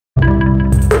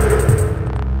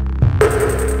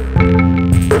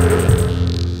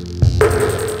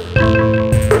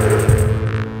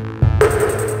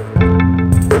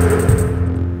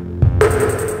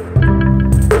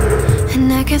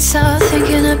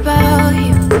about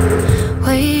you.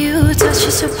 Way you touch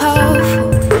is so powerful.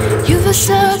 You've a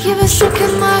stuck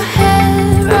in my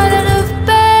head, right out of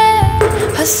bed.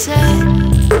 I said,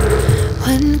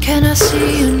 when can I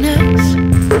see you next?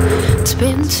 It's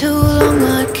been too long,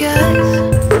 I guess.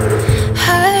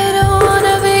 I don't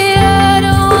wanna be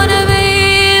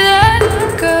that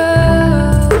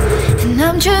girl. And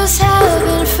I'm just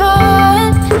having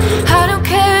fun. I don't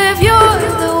care if you're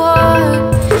the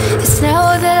one. It's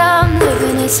now that I'm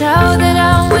living, it's now that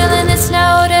I'm willing, it's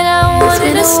now that I'm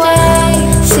wanting to stay.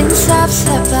 Since I've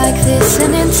slept like this,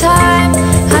 and in time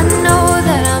I know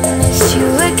that I miss you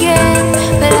again,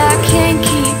 but I can't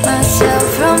keep myself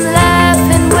from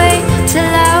laughing. Wait till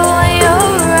when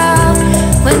you're around.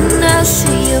 When I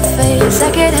see your face, I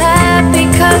get happy,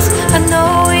 cause I know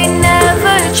we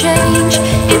never change.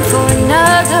 In for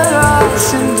another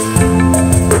awesome day,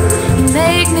 you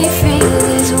make me feel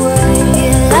this way.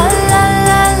 La la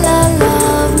la la,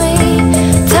 love me.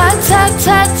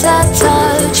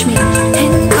 Touch me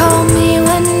and call me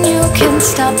when you can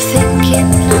stop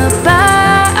thinking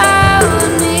about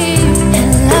me.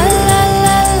 And la la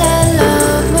la la,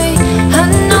 love me. I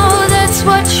know that's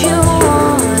what you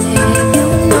wanted. You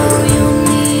know you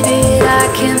need it, I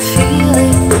can feel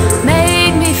it.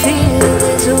 Make me feel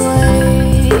this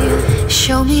way.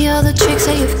 Show me all the tricks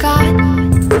that you've got.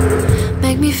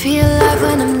 Make me feel alive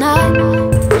when I'm not.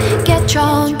 Get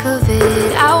drunk of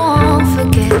it, I won't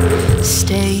forget.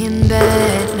 Stay in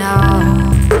bed now.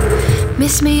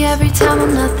 Miss me every time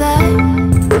I'm not there.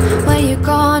 When you're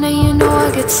gone and you know I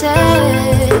get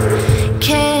sad.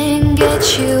 Can't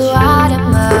get you out of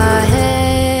my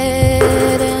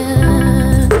head.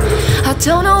 And I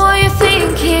don't know what you're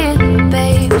thinking,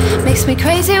 babe. Makes me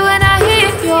crazy when I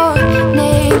hear your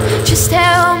name. Just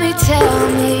tell me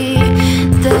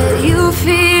that you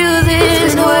feel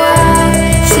this way.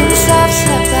 Since I've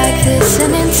slept like this,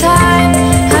 and in time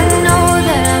I know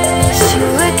that I miss you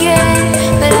again,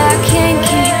 but I can't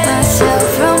keep myself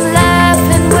from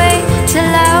laughing. Wait till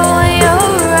when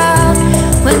you're around.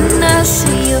 When I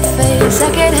see your face, I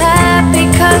get happy,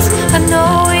 cause I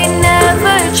know we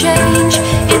never change.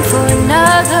 In for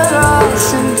another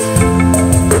awesome day,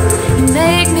 you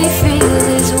make me feel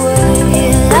this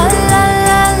way. La la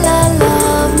la la,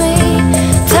 love me.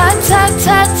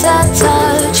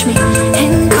 Touch me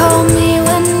and call me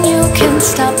when you can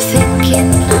stop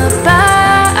thinking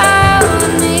about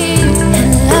me.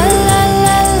 And la la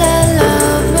la la,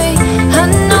 love me. I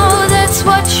know that's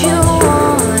what you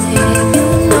wanted. You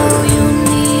know you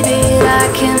need it, I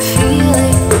can feel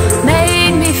it.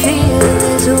 Make me feel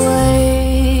this way.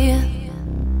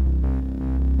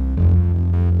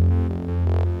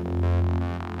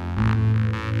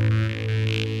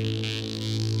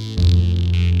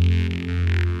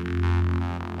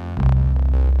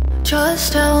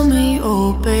 Just tell me,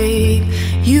 oh babe,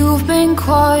 you've been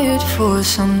quiet for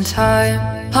some time.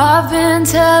 I've been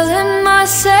telling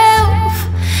myself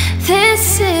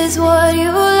this is what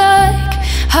you like.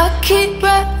 I keep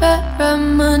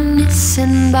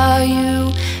reminiscing about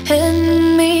you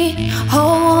and me.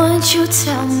 Oh, won't you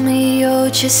tell me, oh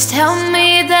just tell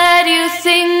me that you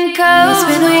think of me. It's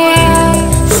been a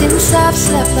while since I've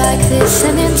slept like this,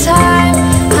 and in time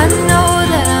I know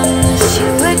that I miss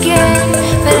you again,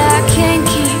 but I can't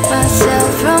keep myself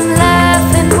from